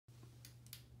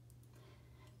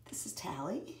This is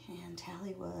Tali, and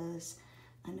Tali was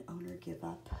an owner give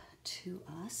up to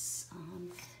us,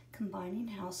 combining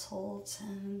households,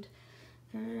 and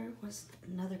there was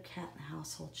another cat in the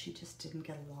household she just didn't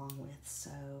get along with,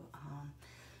 so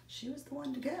she was the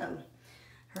one to go.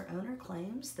 Her owner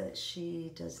claims that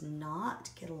she does not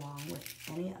get along with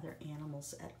any other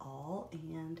animals at all,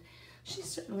 and she's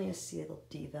certainly a Seattle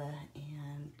diva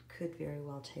and could very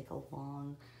well take a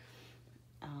long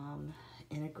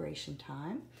integration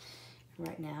time.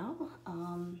 Right now,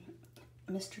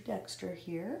 Mr. Dexter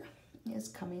here is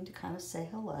coming to kind of say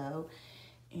hello,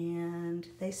 and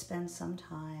they spend some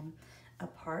time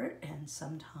apart and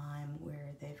some time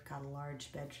where they've got a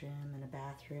large bedroom and a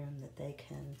bathroom that they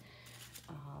can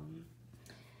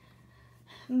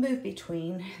move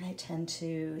between. They tend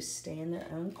to stay in their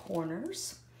own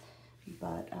corners,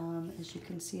 but as you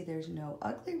can see, there's no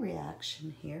ugly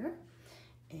reaction here,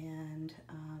 and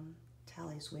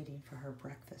Tally's waiting for her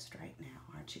breakfast right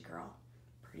now, aren't you, girl?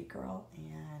 Pretty girl,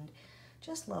 and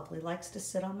just lovely. Likes to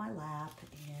sit on my lap,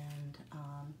 and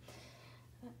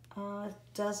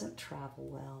doesn't travel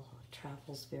well.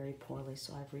 Travels very poorly,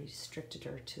 so I've restricted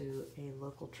her to a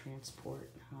local transport.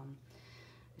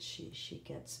 She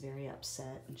gets very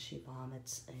upset and she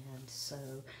vomits, and so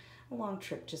a long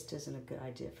trip just isn't a good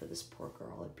idea for this poor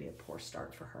girl. It'd be a poor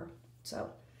start for her. So,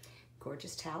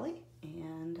 gorgeous Tally,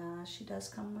 and she does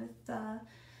come with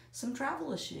some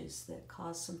travel issues that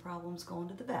cause some problems going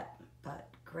to the vet, but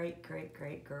great, great,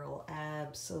 great girl,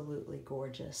 absolutely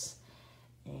gorgeous.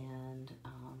 And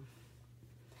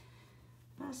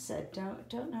I said,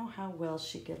 don't know how well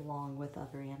she'd get along with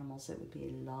other animals. It would be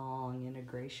a long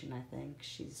integration, I think.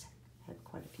 She's had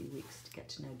quite a few weeks to get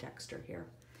to know Dexter here.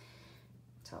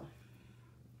 So,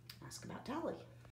 ask about Tally.